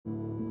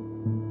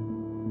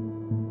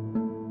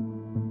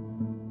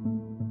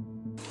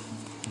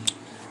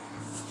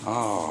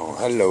Oh,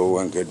 hello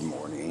and good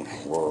morning,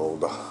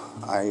 world.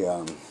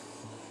 I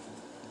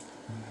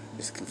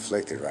just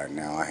conflicted right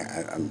now.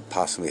 I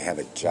possibly have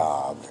a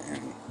job,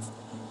 and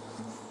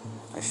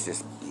it's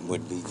just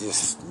would be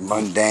just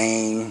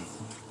mundane,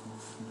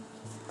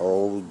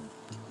 old,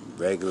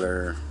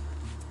 regular,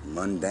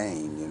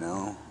 mundane.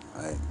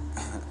 I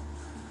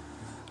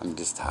I'm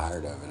just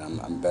tired of it.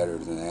 I'm better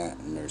than that,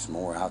 and there's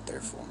more out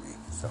there for me.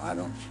 So I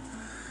don't.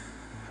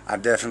 I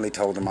definitely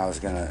told him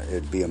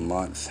it'd be a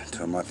month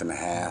to a month and a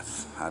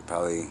half. I'd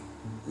probably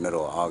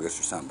middle of August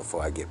or something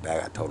before I get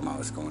back. I told him I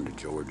was going to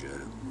Georgia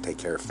to take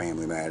care of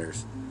family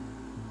matters.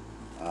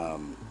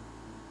 Um,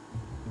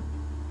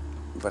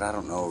 but I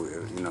don't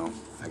know,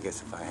 I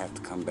guess if I have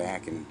to come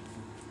back and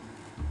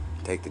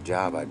take the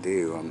job, I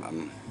do.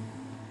 I'm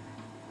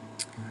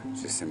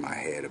just in my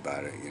head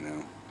about it.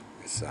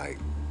 It's like,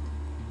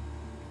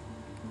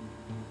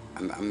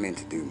 I'm meant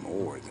to do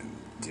more than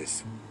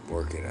just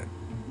work at a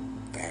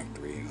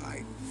factory and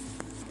like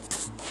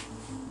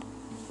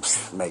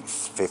make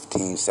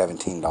 $15,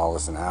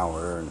 $17 an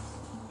hour. And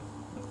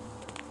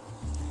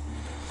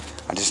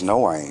I just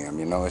know I am,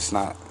 it's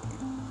not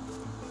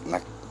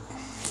like,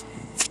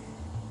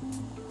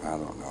 I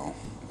don't know.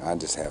 I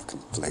just have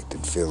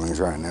conflicted feelings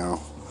right now.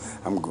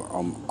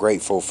 I'm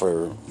grateful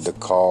for the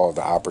call,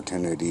 the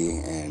opportunity,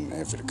 and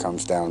if it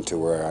comes down to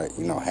where I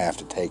have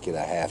to take it,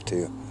 I have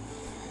to.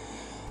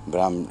 But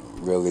I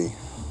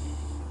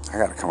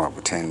got to come up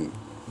with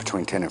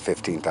between $10,000 and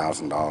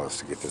 $15,000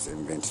 to get this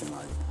invention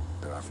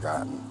that I've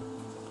gotten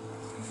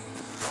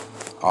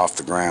off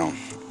the ground.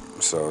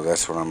 So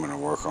that's what I'm going to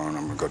work on.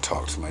 I'm going to go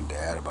talk to my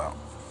dad about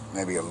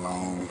maybe a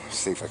loan,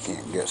 see if I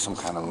can't get some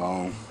kind of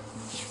loan.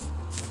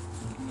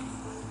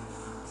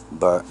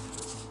 But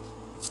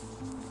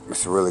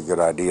it's a really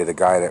good idea. The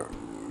guy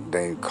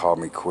they called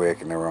me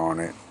quick and they were on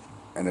it,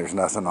 and there's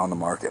nothing on the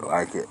market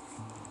like it.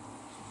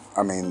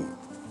 I mean,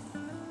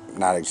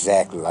 not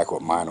exactly like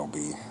what mine will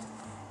be,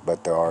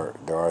 but there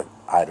are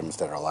items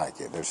that are like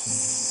it. There's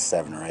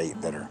 7 or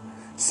 8 that are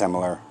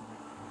similar,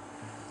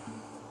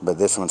 but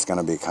this one's going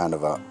to be kind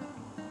of a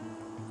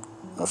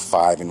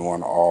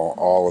 5-in-1,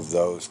 all of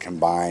those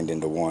combined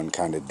into one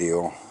kind of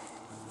deal.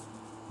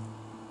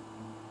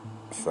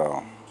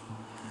 So,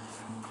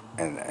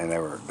 and they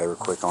were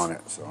quick on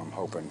it, so I'm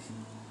hoping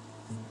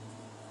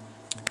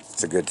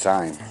it's a good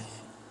sign.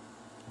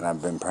 And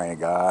I've been praying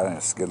to God, and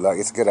it's good luck.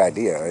 It's a good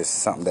idea. It's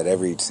something that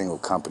every single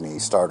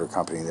starter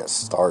company that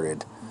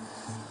started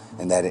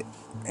in that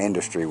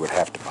industry would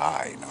have to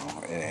buy,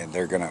 and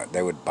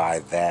they would buy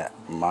that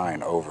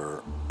mine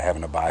over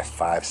having to buy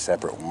 5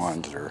 separate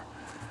ones or,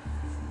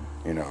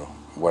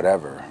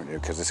 whatever,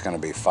 because it's going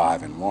to be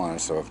 5-in-1.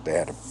 So if they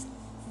had to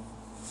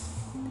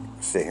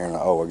sit here and,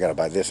 we got to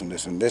buy this and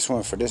this and this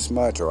one for this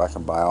much, or I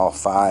can buy all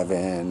 5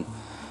 in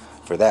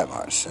for that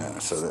much.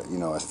 So that,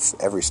 it's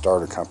every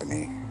starter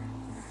company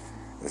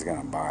is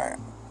going to buy it,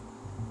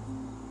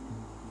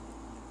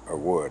 or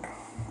would,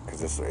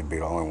 because it'd be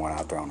the only one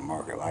out there on the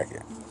market like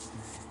it.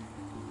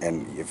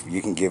 And if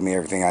you can give me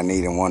everything I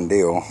need in one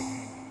deal,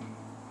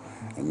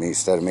 and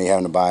instead of me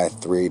having to buy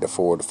 3 to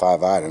 4 to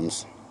 5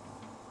 items,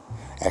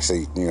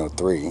 actually,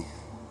 3,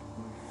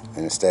 and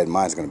instead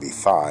mine's going to be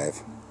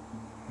 5.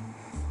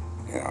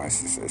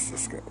 It's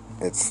just good.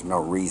 It's no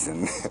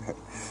reason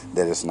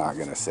that it's not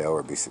going to sell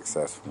or be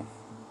successful.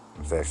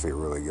 It's actually a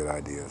really good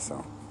idea,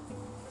 so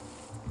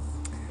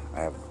I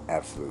have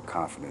absolute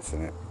confidence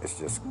in it. It's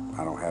just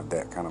I don't have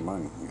that kind of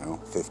money,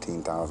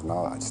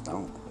 $15,000. I just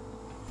don't.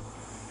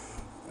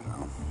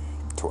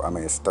 I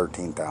mean, it's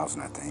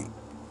 $13,000, I think.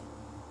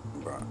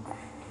 But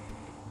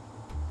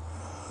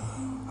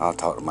I'll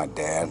talk to my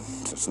dad.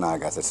 Since now I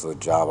got this little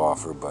job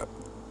offer, but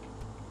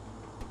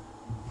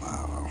I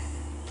don't know.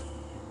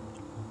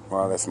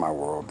 Well, that's my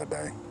world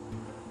today.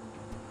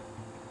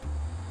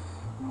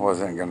 I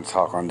wasn't going to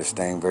talk on this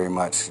thing very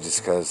much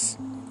just because,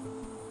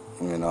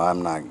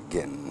 I'm not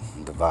getting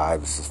the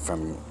vibes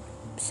from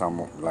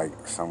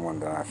someone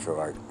that I feel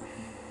like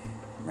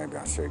maybe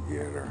I should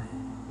get or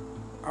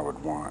I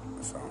would want.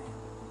 So,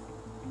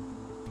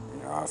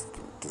 I was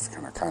just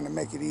going to kind of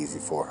make it easy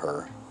for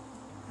her.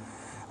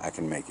 I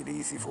can make it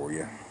easy for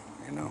you,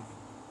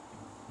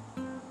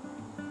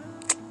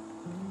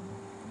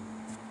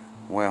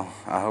 Well,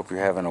 I hope you're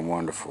having a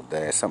wonderful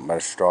day. Something about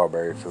a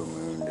strawberry full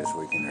moon this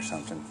weekend or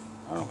something.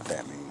 I don't know what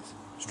that means.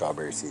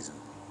 Strawberry season.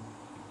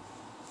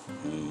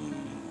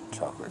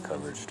 Chocolate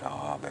covered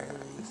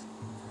strawberries.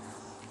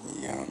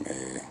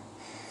 Yummy.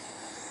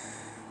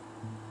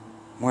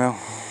 Well,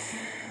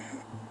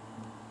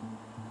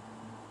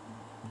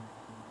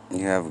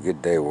 you have a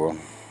good day, world.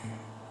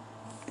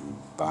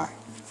 Bye.